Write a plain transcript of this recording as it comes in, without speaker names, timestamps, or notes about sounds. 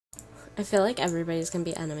I feel like everybody's gonna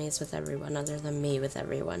be enemies with everyone other than me with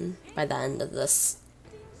everyone by the end of this.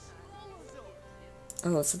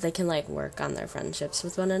 Unless they can, like, work on their friendships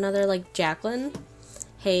with one another. Like, Jacqueline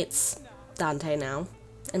hates Dante now,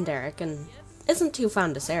 and Derek, and isn't too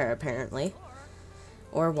fond of Sarah, apparently.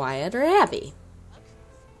 Or Wyatt or Abby.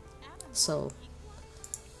 So,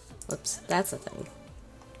 whoops, that's a thing.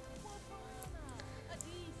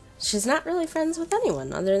 She's not really friends with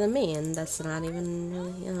anyone other than me, and that's not even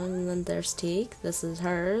really, you know, and then there's Teak. This is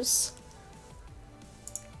hers.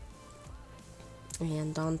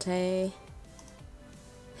 And Dante,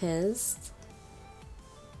 his.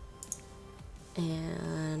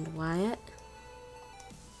 And Wyatt.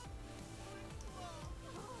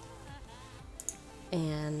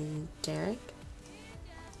 And Derek.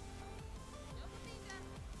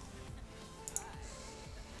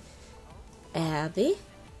 Abby.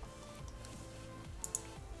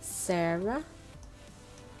 Sarah.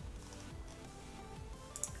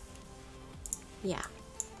 Yeah.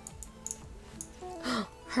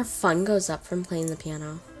 Her fun goes up from playing the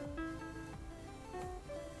piano.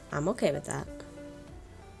 I'm okay with that.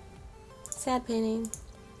 Sad painting.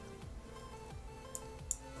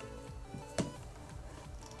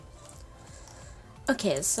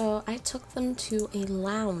 Okay, so I took them to a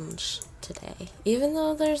lounge today, even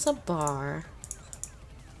though there's a bar.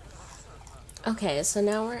 Okay, so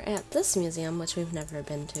now we're at this museum, which we've never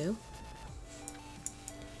been to.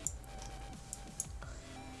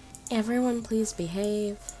 Everyone please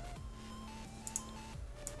behave.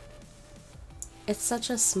 It's such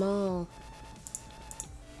a small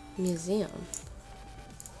museum.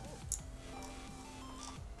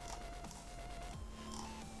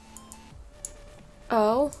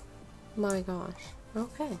 Oh my gosh.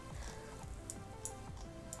 Okay.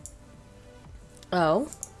 Oh,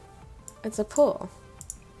 it's a pool.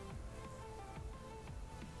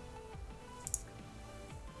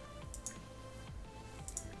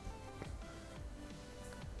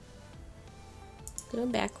 Do a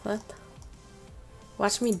backflip.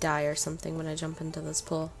 Watch me die or something when I jump into this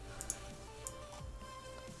pool.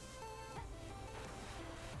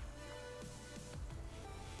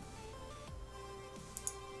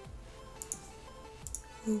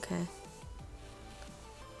 Okay.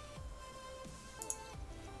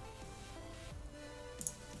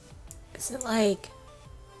 Is it like,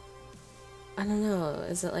 I don't know,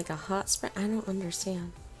 is it like a hot spring? I don't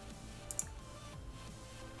understand.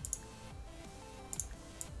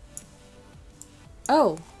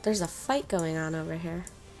 Oh, there's a fight going on over here.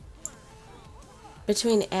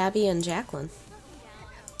 Between Abby and Jacqueline.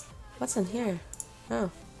 What's in here? Oh.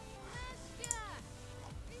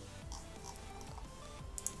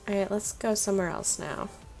 Alright, let's go somewhere else now.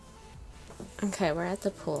 Okay, we're at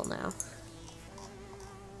the pool now.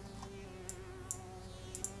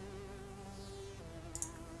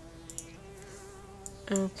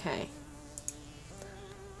 Okay.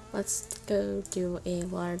 Let's go do a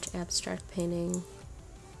large abstract painting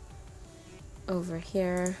over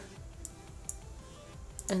here.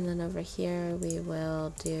 And then over here we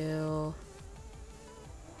will do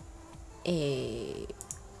a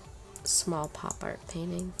small pop art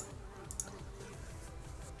painting.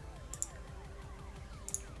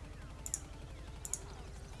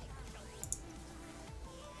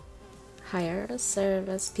 Hire a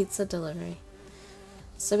service pizza delivery.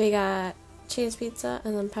 So we got cheese pizza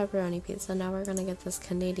and then pepperoni pizza. Now we're gonna get this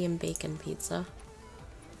Canadian bacon pizza.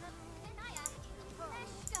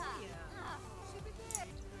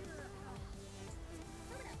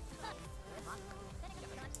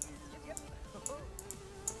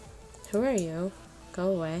 Who are you?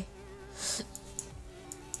 Go away.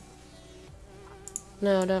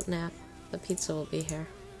 No, don't nap. The pizza will be here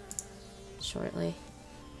shortly.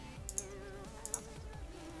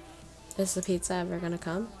 Is the pizza ever gonna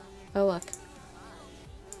come? Oh, look.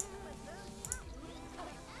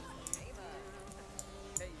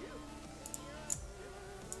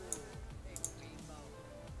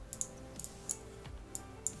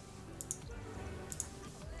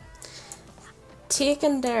 Teak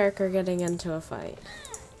and Derek are getting into a fight.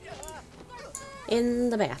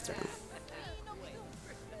 In the bathroom.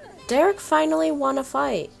 Derek finally won a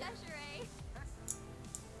fight.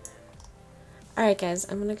 Alright guys,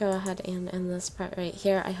 I'm going to go ahead and end this part right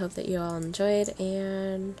here. I hope that you all enjoyed,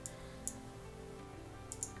 and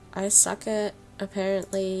I suck at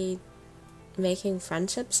apparently making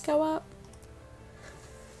friendships go up.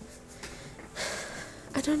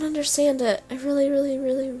 I don't understand it. I really, really,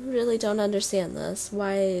 really, really don't understand this.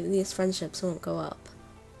 Why these friendships won't go up.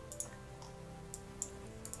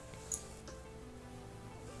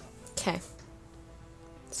 Okay.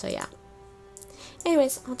 So yeah. Anyway.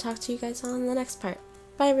 Anyways, I'll talk to you guys on the next part.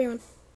 Bye, everyone.